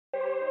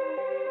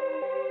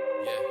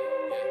You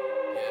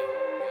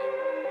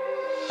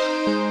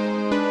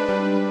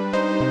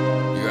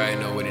already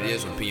know what it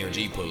is when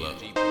PMG pull up.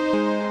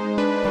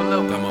 Pull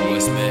up, got my boy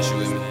Smash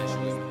with me.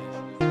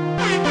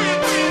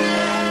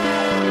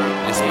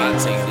 This my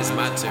team, this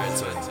my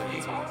territory.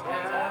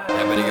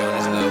 I better go on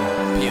this level.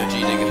 PMG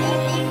nigga.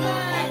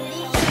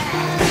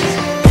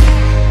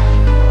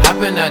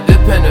 Hoppin' out the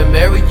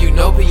Panamera, you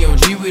know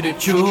PMG with the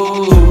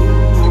truth.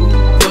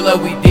 Pull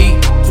up, we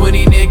deep,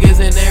 20 niggas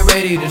and they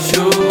ready to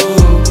shoot.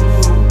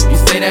 You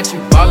say that you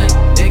ballin',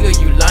 nigga,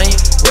 you lying,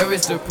 where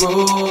is the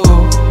proof?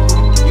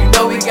 You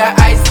know we got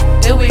ice,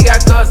 and we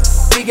got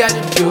cause, we got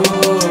the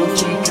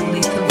juice.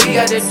 We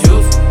got the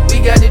juice, we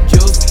got the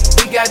juice,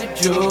 we got the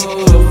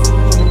juice.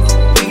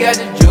 We got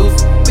the juice,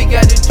 we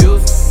got the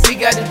juice, we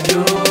got the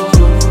juice.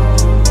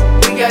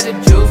 We got the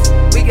juice,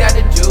 we got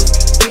the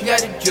juice, we got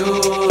the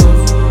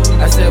juice.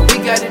 I said we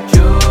got the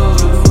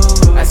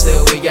juice, I said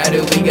we got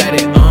it, we got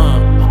it,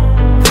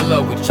 Pull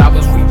up with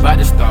choppers, we bout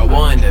to start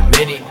war in a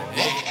minute.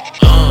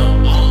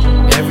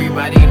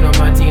 Everybody know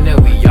my team that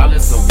we all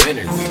is some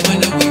winners. We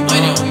winning, we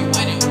winning, we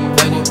winning.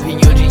 Play with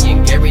PMG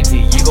and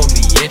guarantee you gon'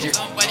 be injured.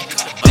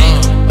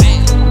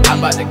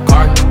 Hop out the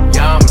car,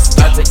 yeah, I'ma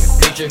start taking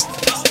pictures.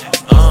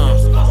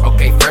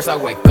 Okay, first I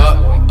wake up,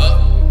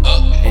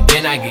 and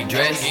then I get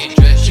dressed.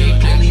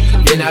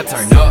 Then I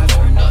turn up,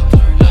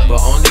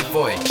 but only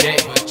for a check.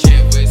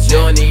 You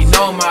don't need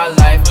no my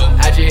life,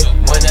 I just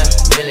want a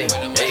million.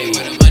 Hey,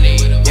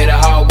 get a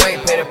hard way,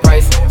 pay the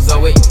price,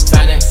 so it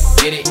tryna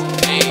get it.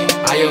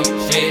 All your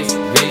shit is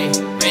ready.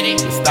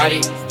 We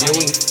started, then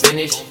we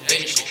finish.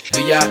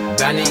 We are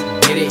bound to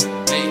get it.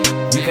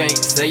 You can't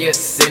say it's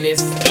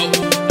sentence.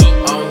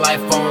 On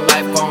life,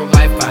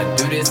 I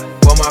do this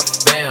for my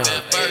fam.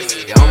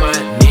 On my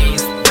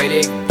knees, pray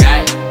to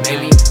God,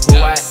 maybe who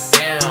I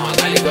am.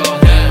 Let it go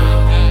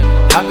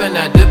down. Hoppin'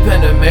 out the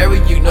Panamera,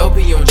 you know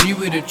PMG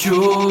with the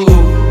truth.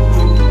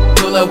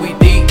 Pull up, we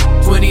deep,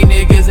 20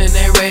 niggas and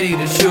they ready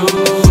to shoot.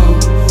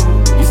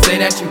 You say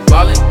that you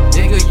ballin',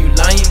 nigga, you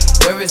lying,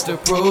 where is the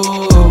proof?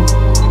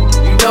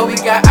 You know we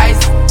got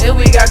ice, and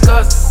we got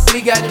cause,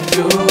 we got the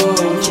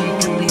juice.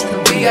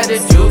 We got the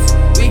juice,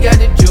 we got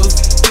the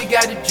juice, we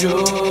got the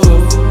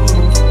juice.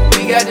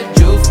 We got the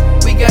juice,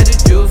 we got the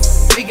juice,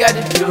 we got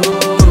the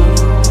juice.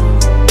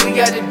 We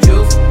got the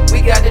juice,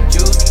 we got the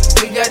juice,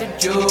 we got the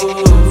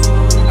juice.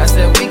 I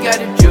said we got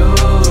the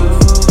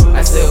juice,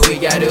 I said we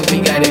got it,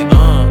 we got it,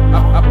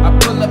 I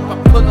pull up,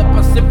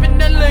 I'm sippin'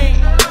 that lean.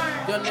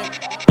 Young nigga.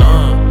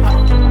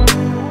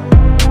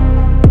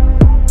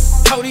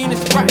 Codeine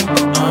is right.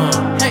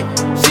 Hey,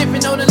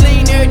 shipping on the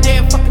lean every day,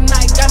 fucking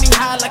night, got me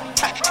high like a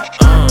kite.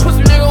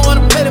 Pussy nigga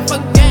wanna play the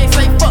fucking game,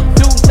 say fuck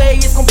Tuesday,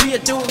 it's gon' be a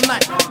dude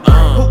night.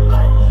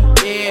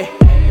 Yeah,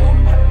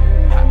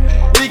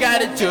 we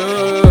got it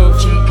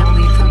juice.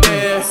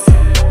 Yeah,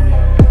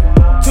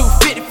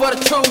 250 for the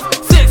truth,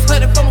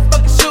 600 for my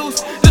fucking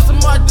shoes. Listen,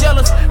 more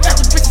jealous, got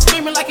the bitches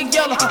screaming like a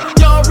yellow.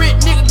 Young rich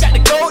nigga got the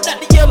gold,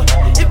 not the yellow.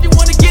 If you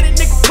wanna get it,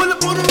 nigga, pull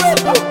up on the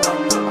road.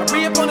 I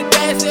re-up on the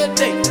gas every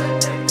day.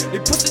 They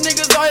pussy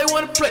niggas all they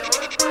wanna play.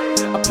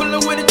 I pull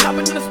up with a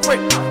chopper in the spray.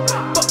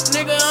 Fuck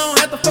nigga, I don't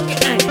have to fucking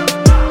aim.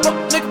 Fuck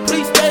nigga,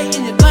 please stay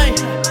in your lane.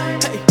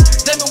 Hey,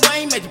 Damon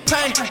Wayne made you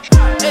pain.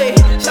 Hey,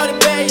 shawty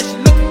bad, yeah, she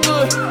looking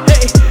good.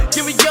 Hey,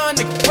 give a young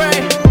nigga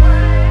brain.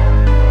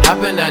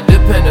 Hoppin' out the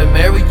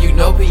Panamera, you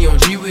know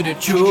PMG with the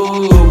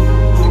truth.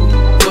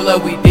 Pull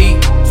up, we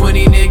deep,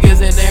 20 niggas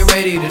and they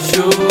ready to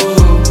shoot.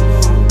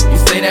 You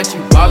say that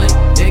you ballin',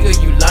 nigga,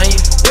 you lying,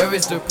 where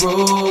is the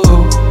proof?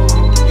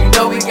 You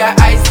know we got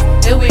ice,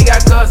 and we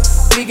got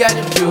cause, we got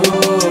the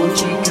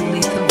juice.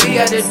 We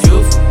got the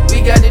juice,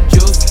 we got the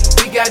juice,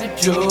 we got the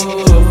juice.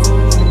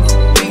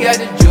 We got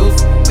the juice,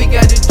 we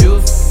got the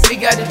juice, we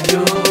got the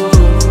juice.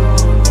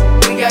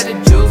 We got the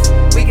juice,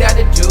 we got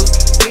the juice,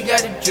 we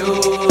got the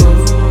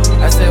juice.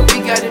 I said we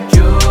got the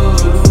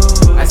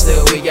juice, I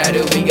said we got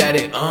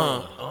it,